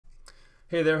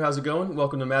Hey there, how's it going?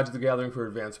 Welcome to Magic the Gathering for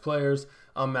Advanced Players.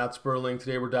 I'm Matt Sperling.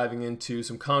 Today we're diving into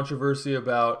some controversy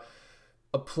about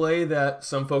a play that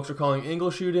some folks are calling angle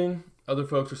shooting. Other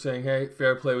folks are saying, hey,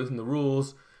 fair play within the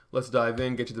rules. Let's dive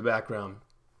in, get you the background.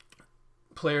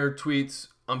 Player tweets,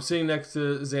 I'm sitting next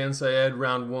to Zan Syed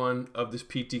round 1 of this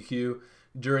PTQ.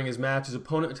 During his match, his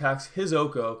opponent attacks his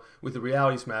Oko with the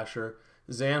Reality Smasher.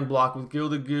 Zan blocked with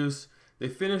Gilded Goose. They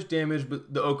finished damage,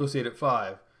 but the Oko stayed at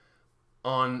 5.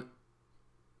 On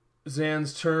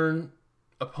Zan's turn,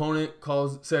 opponent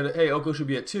said, hey, Oko should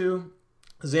be at 2.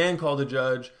 Zan called the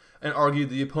judge and argued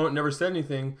the opponent never said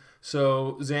anything,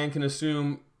 so Zan can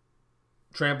assume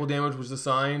trample damage was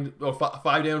assigned, or 5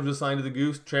 damage was assigned to the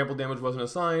goose, trample damage wasn't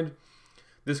assigned.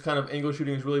 This kind of angle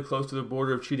shooting is really close to the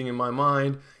border of cheating in my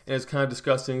mind, and it's kind of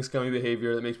disgusting, scummy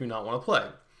behavior that makes me not want to play.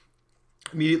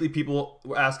 Immediately people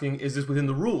were asking, is this within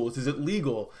the rules? Is it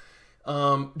legal?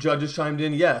 Judges chimed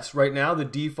in, yes. Right now the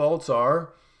defaults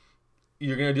are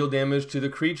you're going to deal damage to the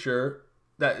creature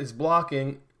that is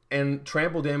blocking, and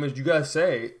trample damage, you got to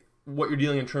say what you're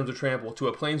dealing in terms of trample to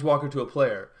a planeswalker, to a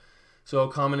player. So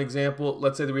a common example,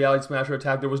 let's say the Reality Smasher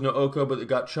attack, there was no Oko, but it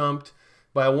got chumped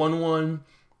by a 1-1.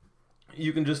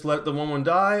 You can just let the 1-1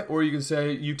 die, or you can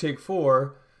say you take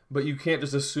 4, but you can't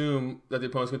just assume that the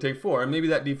opponent's going to take 4. And maybe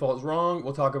that default is wrong,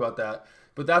 we'll talk about that.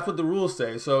 But that's what the rules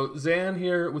say. So Zan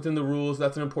here, within the rules,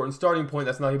 that's an important starting point.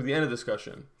 That's not even the end of the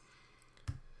discussion.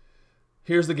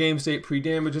 Here's the game state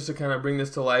pre-damage, just to kind of bring this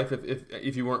to life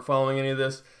if you weren't following any of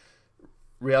this.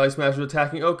 Reality Smasher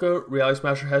attacking Oko. Reality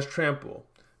Smasher has trample.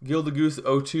 Gilded Goose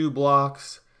 0-2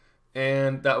 blocks,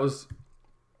 and this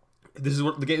is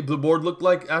what the board looked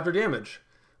like after damage.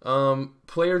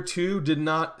 Player 2 did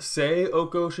not say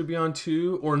Oko should be on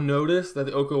 2 or notice that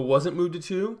the Oko wasn't moved to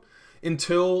 2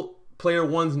 until player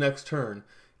 1's next turn,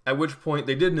 at which point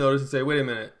they did notice and say, wait a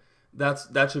minute,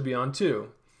 that should be on 2.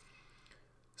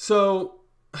 So,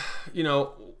 you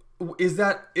know,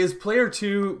 is player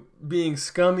 2 being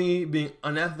scummy, being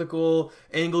unethical,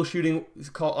 angle shooting,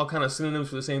 all kind of synonyms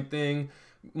for the same thing,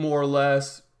 more or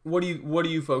less? What do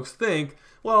you folks think?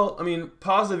 Well, I mean,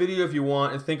 pause the video if you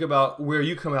want and think about where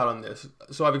you come out on this.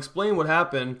 So I've explained what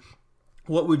happened.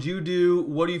 What would you do?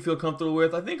 What do you feel comfortable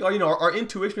with? I think our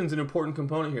intuition is an important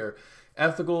component here.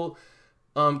 Ethical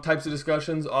types of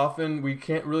discussions, often we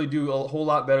can't really do a whole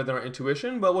lot better than our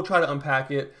intuition, but we'll try to unpack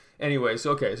it anyway.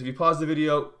 So okay, so if you pause the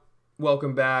video,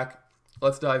 welcome back.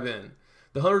 Let's dive in.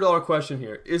 The $100 question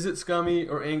here: is it scummy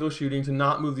or angle shooting to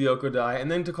not move the Oko die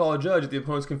and then to call a judge if the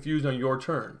opponent's confused on your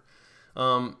turn?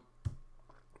 So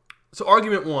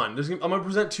argument 1, I'm going to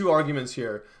present 2 arguments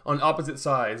here on opposite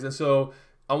sides, and so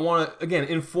I want to, again,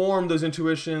 inform those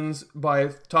intuitions by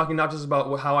talking not just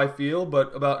about how I feel,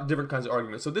 but about different kinds of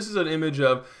arguments. So this is an image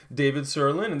of David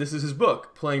Serlin, and this is his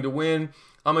book, Playing to Win.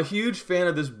 I'm a huge fan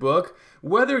of this book.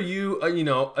 Whether you,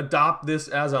 adopt this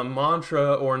as a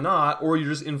mantra or not, or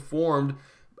you're just informed,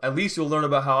 at least you'll learn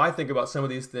about how I think about some of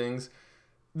these things.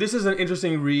 This is an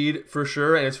interesting read for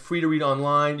sure, and it's free to read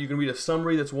online. You can read a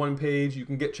summary that's 1 page. You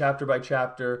can get chapter by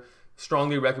chapter.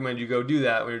 Strongly recommend you go do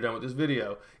that when you're done with this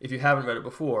video if you haven't read it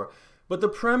before. But the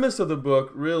premise of the book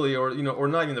really, or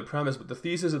not even the premise, but the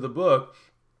thesis of the book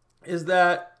is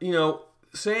that,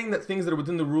 saying that things that are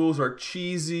within the rules are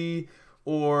cheesy,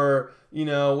 or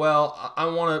well, I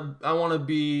want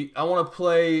to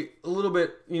play a little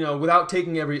bit, without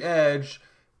taking every edge.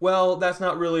 Well, that's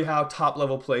not really how top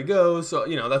level play goes. So,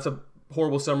 that's a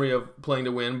horrible summary of Playing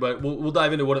to Win, but we'll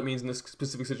dive into what it means in this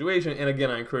specific situation. And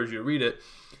again, I encourage you to read it.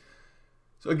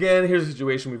 So again, here's the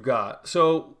situation we've got.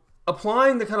 So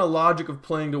applying the kind of logic of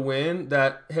Playing to Win,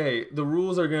 that, hey, the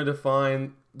rules are going to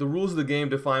define, the rules of the game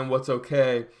define what's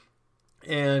okay,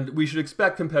 and we should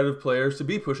expect competitive players to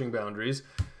be pushing boundaries.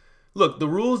 Look, the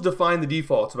rules define the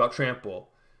defaults about trample.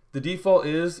 The default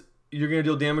is you're going to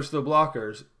deal damage to the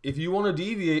blockers. If you want to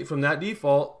deviate from that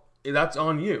default, that's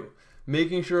on you.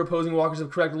 Making sure opposing walkers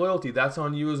have correct loyalty, that's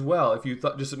on you as well, if you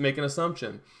just make an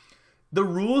assumption. The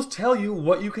rules tell you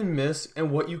what you can miss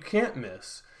and what you can't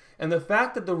miss. And the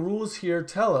fact that the rules here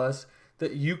tell us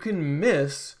that you can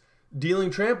miss dealing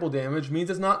trample damage means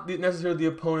it's not necessarily the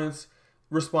opponent's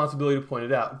responsibility to point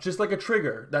it out. Just like a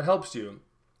trigger, that helps you.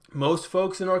 Most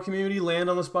folks in our community land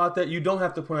on the spot that you don't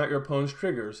have to point out your opponent's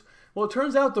triggers. Well, it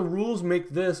turns out the rules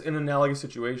make this an analogous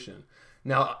situation.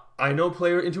 Now, I know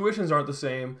player intuitions aren't the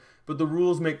same, but the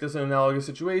rules make this an analogous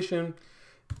situation.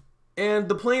 And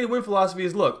the Playing to Win philosophy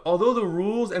is, look, although the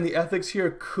rules and the ethics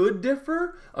here could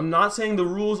differ, I'm not saying the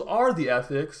rules are the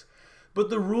ethics, but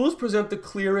the rules present the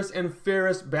clearest and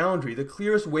fairest boundary, the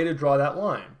clearest way to draw that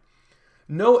line.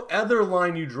 No other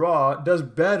line you draw does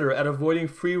better at avoiding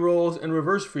free rolls and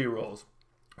reverse free rolls.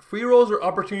 Free rolls are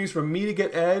opportunities for me to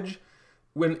get edge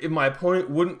if my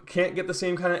opponent can't get the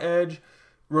same kind of edge.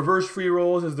 Reverse free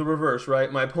rolls is the reverse,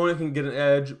 right? My opponent can get an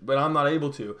edge, but I'm not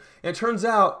able to. And it turns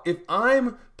out, if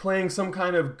I'm playing some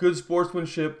kind of good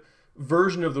sportsmanship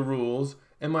version of the rules,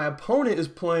 and my opponent is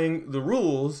playing the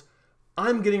rules,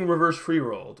 I'm getting reverse free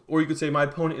rolled. Or you could say my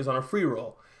opponent is on a free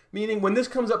roll. Meaning, when this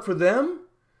comes up for them,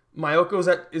 my Oko is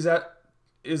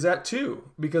at 2,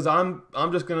 because I'm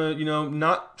just gonna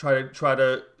not try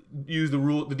to use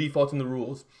the default in the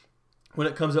rules. When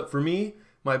it comes up for me,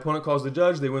 my opponent calls the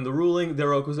judge, they win the ruling,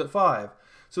 their Oko's at 5.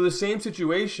 So the same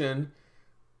situation,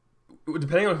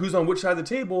 depending on who's on which side of the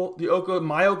table,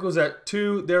 my Oko's at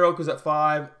 2, their Oko's at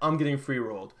 5, I'm getting free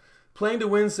rolled. Playing to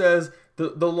win says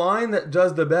the line that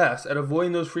does the best at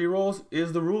avoiding those free rolls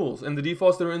is the rules, and the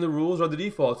defaults that are in the rules are the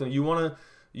defaults. And you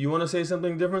wanna say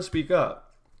something different, speak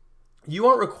up. You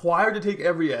aren't required to take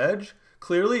every edge.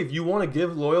 Clearly, if you want to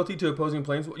give loyalty to opposing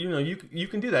planes, you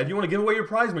can do that. If you want to give away your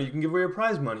prize money, you can give away your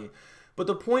prize money. But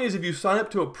the point is, if you sign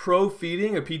up to a pro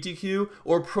feeding, a PTQ,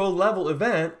 or pro level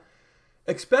event,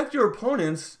 expect your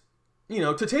opponents,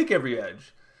 to take every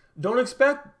edge. Don't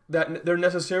expect that they're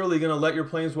necessarily going to let your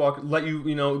planeswalker let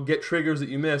you, get triggers that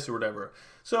you miss or whatever.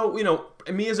 So,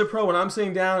 me as a pro, when I'm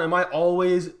sitting down, am I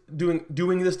always doing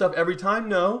this stuff every time?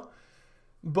 No.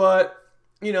 But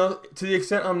to the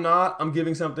extent I'm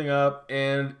giving something up,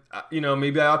 and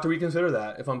maybe I ought to reconsider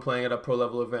that if I'm playing at a pro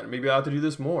level event. Maybe I ought to do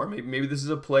this more. Maybe this is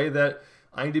a play that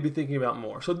I need to be thinking about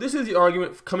more. So this is the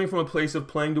argument coming from a place of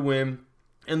playing to win,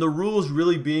 and the rules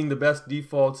really being the best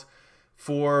defaults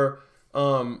for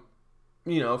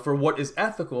for what is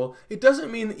ethical. It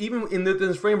doesn't mean, even in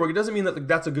this framework, it doesn't mean that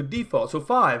that's a good default. So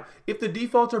 5, if the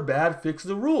defaults are bad, fix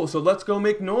the rules. So let's go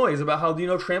make noise about how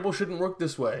trample shouldn't work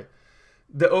this way.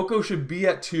 The Oko should be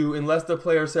at 2 unless the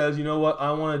player says, you know what,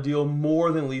 I want to deal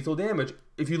more than lethal damage.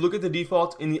 If you look at the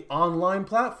defaults in the online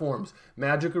platforms,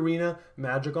 Magic Arena,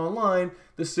 Magic Online,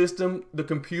 the system, the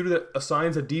computer that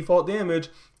assigns a default damage,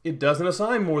 it doesn't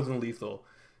assign more than lethal.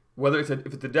 Whether if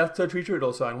it's a Death Touch creature,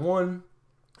 it'll assign 1.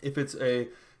 If it's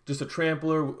just a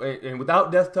trampler and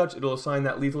without Death Touch, it'll assign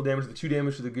that lethal damage, the 2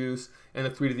 damage to the Goose and the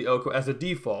 3 to the Oko as a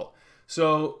default.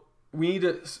 So we need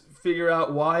to figure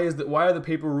out why are the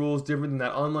paper rules different than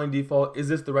that online default? Is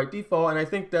this the right default? And I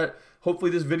think that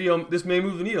hopefully this may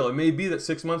move the needle. It may be that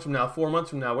 6 months from now, 4 months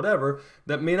from now, whatever,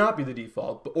 that may not be the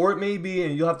default. Or it may be,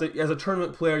 and you'll have to, as a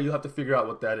tournament player, you'll have to figure out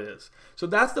what that is. So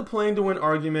that's the playing to win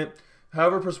argument.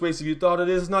 However persuasive you thought it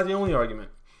is, it's not the only argument.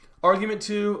 Argument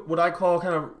 2, what I call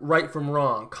kind of right from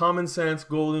wrong. Common sense,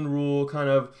 golden rule, kind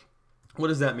of, what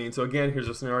does that mean? So again, here's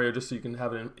a scenario just so you can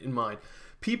have it in mind.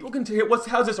 People can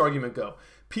how's this argument go?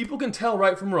 People can tell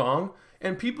right from wrong,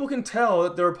 and people can tell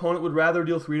that their opponent would rather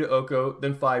deal 3 to Oko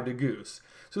than 5 to Goose.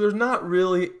 So there's not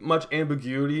really much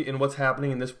ambiguity in what's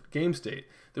happening in this game state.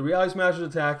 The Reality Smash is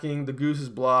attacking, the Goose is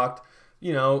blocked,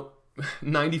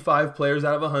 95 players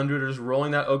out of 100 are just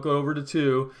rolling that Oko over to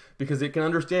 2 because they can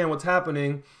understand what's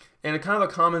happening, and a kind of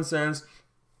a common sense,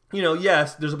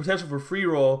 yes, there's a potential for free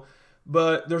roll,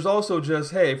 but there's also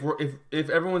just, hey, if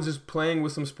everyone's just playing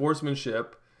with some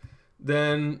sportsmanship,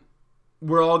 then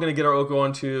we're all going to get our Oko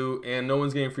on 2, and no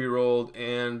one's getting free rolled,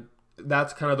 and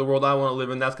that's kind of the world I want to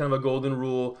live in. That's kind of a golden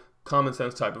rule, common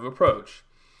sense type of approach.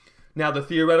 Now, the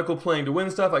theoretical playing to win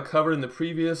stuff I covered in the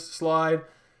previous slide,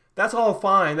 that's all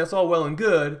fine, that's all well and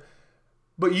good,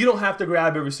 but you don't have to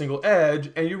grab every single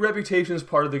edge, and your reputation is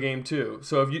part of the game too.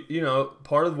 So if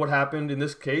part of what happened in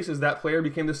this case is that player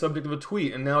became the subject of a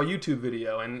tweet and now a YouTube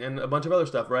video and a bunch of other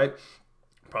stuff, right?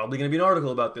 Probably going to be an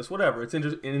article about this, whatever. It's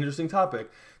an interesting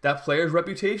topic. That player's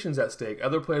reputation's at stake.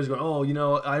 Other players going,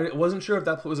 I wasn't sure if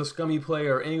that was a scummy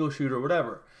player or angle shooter or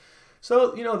whatever.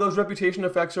 So, those reputation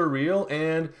effects are real,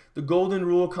 and the golden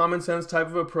rule, common sense type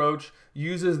of approach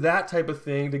uses that type of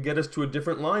thing to get us to a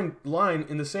different line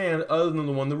in the sand other than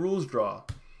the one the rules draw.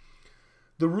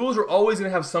 The rules are always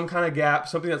going to have some kind of gap,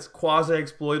 something that's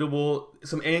quasi-exploitable,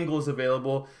 some angles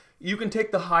available. You can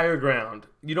take the higher ground.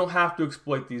 You don't have to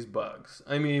exploit these bugs.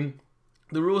 I mean,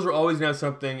 the rules are always going to have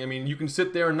something. I mean, you can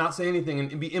sit there and not say anything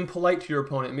and be impolite to your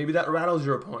opponent. Maybe that rattles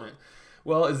your opponent.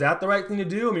 Well, is that the right thing to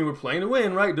do? I mean, we're playing to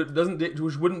win, right? Wouldn't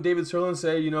David Sirlin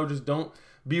say, just don't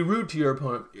be rude to your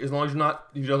opponent as long as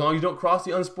you don't cross the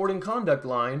unsporting conduct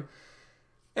line?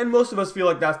 And most of us feel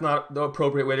like that's not the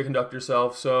appropriate way to conduct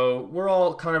yourself. So we're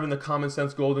all kind of in the common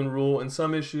sense golden rule. In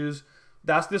some issues,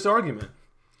 that's this argument.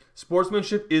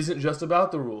 Sportsmanship isn't just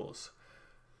about the rules.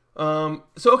 So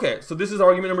this is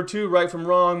argument number 2, right from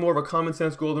wrong, more of a common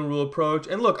sense golden rule approach.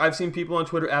 And look, I've seen people on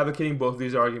Twitter advocating both of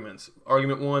these arguments.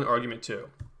 Argument 1, argument 2.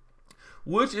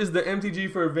 which is the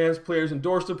MTG for Advanced Players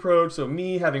endorsed approach. So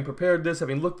me, having prepared this,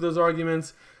 having looked at those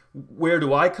arguments, where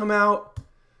do I come out?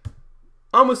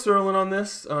 I'm with Serlin on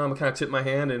this. I kind of tip my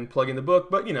hand and plug in the book,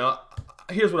 but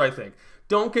here's what I think.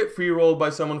 Don't get free rolled by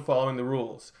someone following the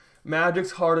rules.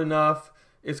 Magic's hard enough.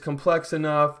 It's complex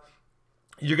enough.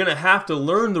 You're going to have to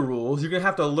learn the rules. You're going to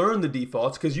have to learn the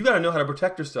defaults because you got to know how to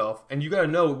protect yourself. And you got to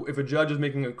know if a judge is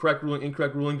making a correct ruling,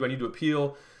 incorrect ruling, do I need to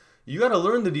appeal? You got to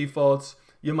learn the defaults.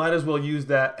 You might as well use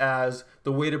that as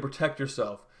the way to protect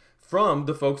yourself from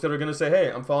the folks that are going to say,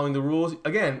 hey, I'm following the rules.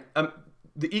 Again,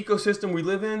 the ecosystem we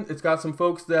live in, it's got some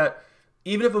folks that,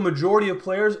 even if a majority of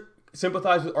players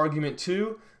sympathize with argument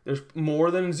 2, there's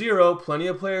more than 0. Plenty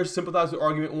of players sympathize with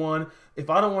argument 1. If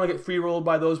I don't want to get free rolled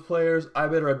by those players, I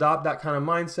better adopt that kind of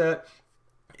mindset.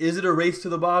 Is it a race to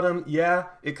the bottom? Yeah,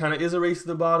 it kind of is a race to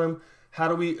the bottom. How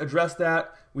do we address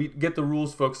that? We get the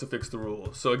rules folks to fix the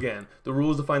rules. So again, the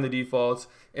rules define the defaults.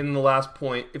 And then the last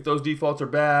point, if those defaults are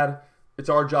bad, it's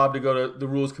our job to go to the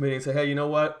rules committee and say, hey, you know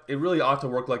what? It really ought to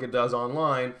work like it does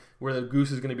online, where the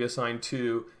goose is going to be assigned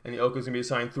 2 and the oak is going to be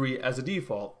assigned 3 as a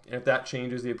default. And if that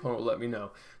changes, the opponent will let me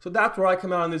know. So that's where I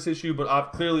come out on this issue,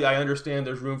 but clearly I understand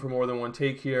there's room for more than one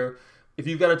take here. If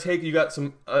you've got a take, you got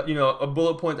some, a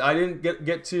bullet point that I didn't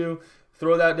get to,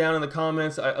 throw that down in the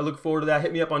comments. I look forward to that.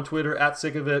 Hit me up on Twitter,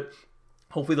 @sickofit.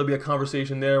 Hopefully there'll be a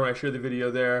conversation there when I share the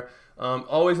video there.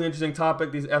 Always an interesting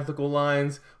topic, these ethical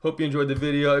lines. Hope you enjoyed the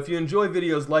video. If you enjoy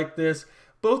videos like this,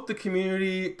 both the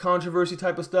community controversy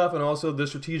type of stuff and also the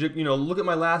strategic, look at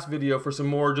my last video for some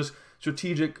more just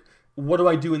strategic, what do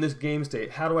I do in this game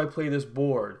state? How do I play this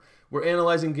board? We're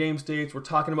analyzing game states. We're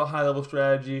talking about high-level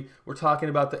strategy. We're talking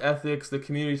about the ethics, the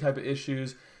community type of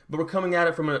issues. But we're coming at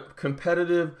it from a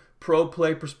competitive,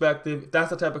 pro-play perspective. If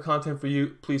that's the type of content for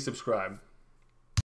you, please subscribe.